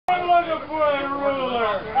looking for a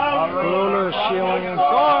ruler. A ruler she only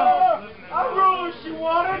saw. A ruler she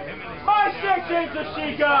wanted. My 6 inches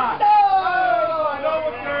she got. No! I don't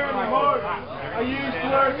work there anymore. I used to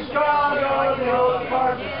work in Chicago, the old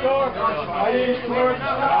department store. I used to work in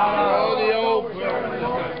Chicago, the old department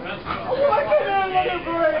store. What can I looking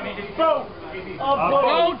for a boat? A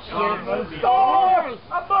boat from the store.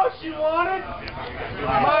 A boat she wanted.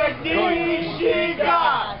 My D she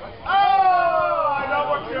got. Oh, I don't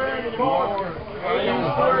work there anymore. I used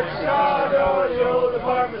to work in Chicago, the old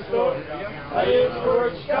department store. I used to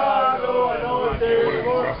work in Chicago, I don't work there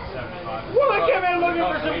anymore. Well, I came in looking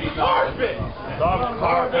for some carpet. Some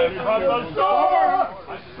carpet from the store.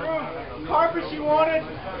 Carpet she wanted.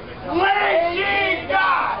 Legs she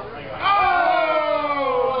got.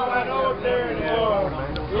 Oh, I don't work there anymore.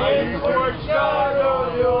 I used to work in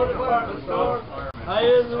Chicago, the old department store. I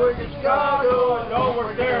used to work in Chicago, I don't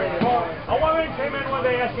work there anymore. A woman came in one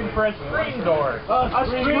day asking for a screen door. A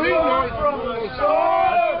screen door from the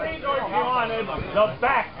store. A screen door she wanted, the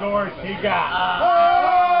back door she got.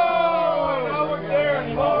 Oh, I don't work there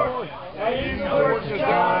anymore. I used to work in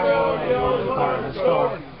Chicago, the old department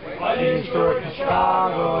store. I used to work in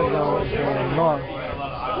Chicago, I don't work there anymore.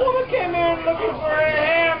 A woman came in looking for a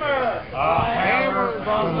hammer. A hammer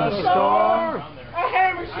from the store. A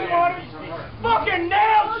hammer she wanted. Fucking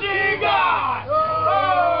nails she got!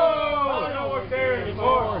 Oh! I don't work there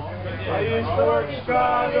anymore. I used to work in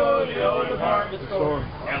Chicago, the old department store.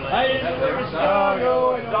 I used to work in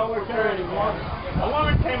Chicago, and don't work there anymore. A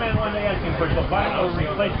woman came in one day asking for some vinyl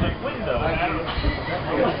replacement windows.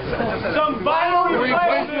 Some vinyl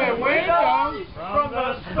replacement windows from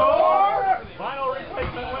the store? Vinyl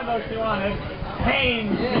replacement windows she wanted.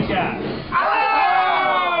 Pain she got. Oh!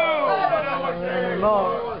 I don't work there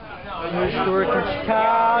anymore. I used to work in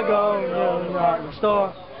Chicago, the department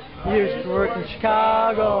store. I used to work in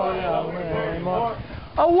Chicago, I don't work there anymore.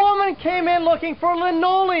 A woman came in looking for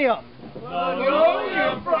linoleum.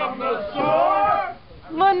 Linoleum from the store?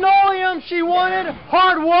 Linoleum she wanted,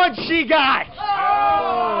 hardwood she got. Oh,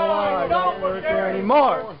 I don't work there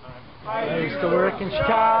anymore. I used to work in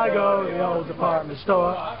Chicago, the old department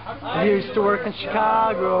store. I used to work in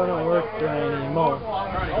Chicago, I don't work there anymore.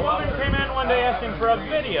 A woman came in one day asking for a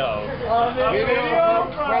video. A video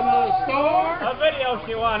from the store? A video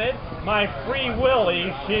she wanted. My Free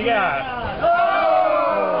Willy she got.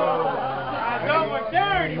 Oh, I don't work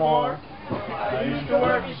there anymore. I used to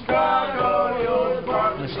work in Chicago, the old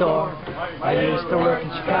department store. I used to work in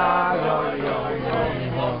Chicago, the old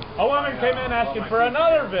department store. A woman came in asking for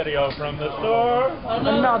another video from the store.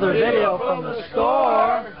 Another video from the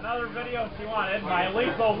store. Another video she wanted. My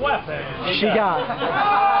Lethal Weapon She got. Oh,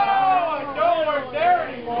 I don't work there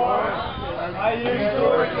anymore. I used to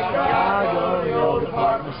work in Chicago, the old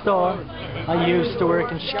department store. I used to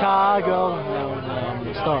work in Chicago, the old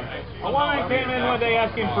department store. A woman came in one day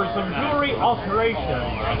asking for some jewelry alterations.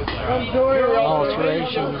 Some jewelry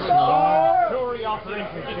Alterations. Jewelry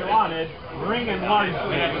alterations she wanted. Ring and lunch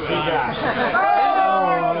she got.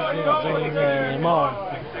 Oh, I don't work there anymore.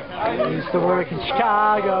 I used to work in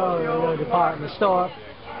Chicago, the old department store.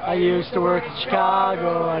 I used to work in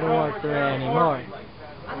Chicago, I don't work there anymore.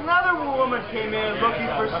 Another woman came in looking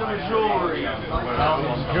for some jewelry.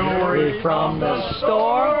 Jewelry from the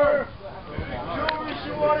store. Jewelry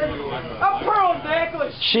she wanted. A pearl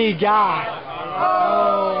necklace. She got.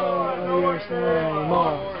 Oh, I don't work there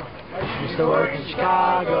anymore. I used to work in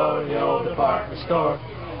Chicago, the old department store.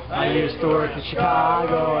 I used to work in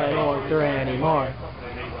Chicago, I don't work there anymore.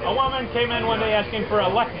 A woman came in one day asking for a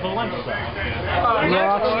Lech Walesa.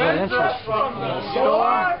 From the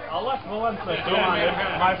store? A Lech Walesa she wanted.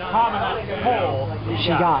 My prominent pole She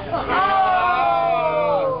got.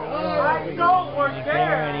 Oh, I don't work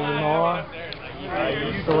there Anymore. I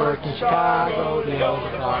used to work in Chicago, the old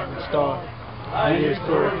department store. I used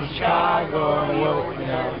to work in Chicago, and I work in the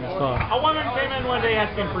department store. A woman came in one day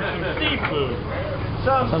asking for some seafood.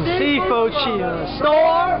 Some seafood she in the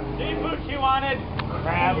store. Seafood she wanted.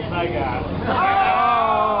 Crabs I got.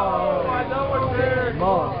 Oh, I don't work there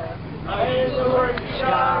More. I used to work in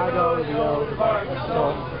Chicago, the old department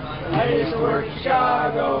store. I used to work in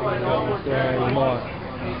Chicago, I don't work there anymore.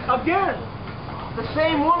 Again, the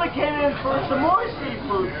same woman came in for some more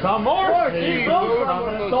seafood. Some more seafood from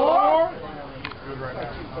the store.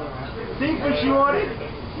 Seafood she wanted.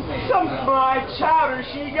 Some fried chowder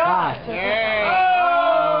she got. Oh,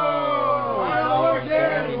 I don't work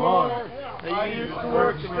there anymore. I used to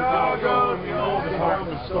work in Chicago, the old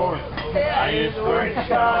department store. I used to work in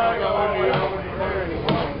Chicago, I don't work there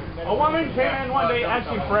anymore. A woman came in one day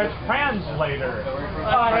asking for a translator.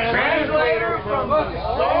 translator from the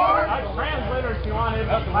store. A translator if you wanted.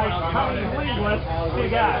 Like coming linguist, you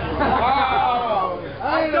got. Wow.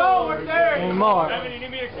 I know we're there. Anymore. I mean, you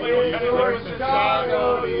need me to explain what kind of words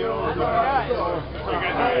Chicago, the old store.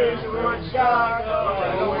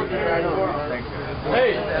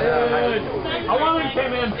 Hey, I wanted to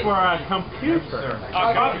come in for a computer.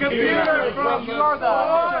 A computer from the store.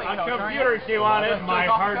 A computer she wanted. My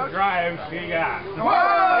hard drive she got.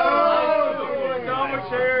 Whoa! Don't much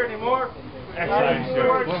here anymore.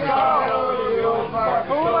 Excellent.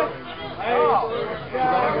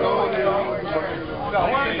 I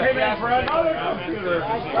wanted to come in for another computer.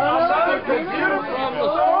 Another computer from the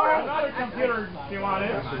store. Another computer she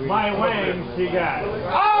wanted. My wang she got.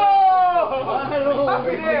 Oh! I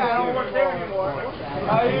don't work there anymore.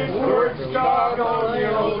 I used to work in Chicago, the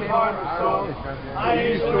old department store. I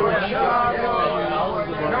used to work in Chicago. I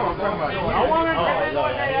wanted to come in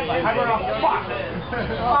one day and I got a fuck. A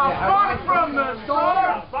fuck from the store?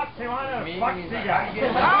 A fuck she wanted. A fuck she got. We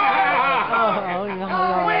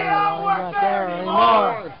don't work there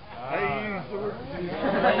anymore.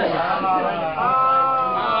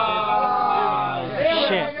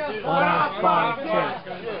 Shit. 1, 5, 6.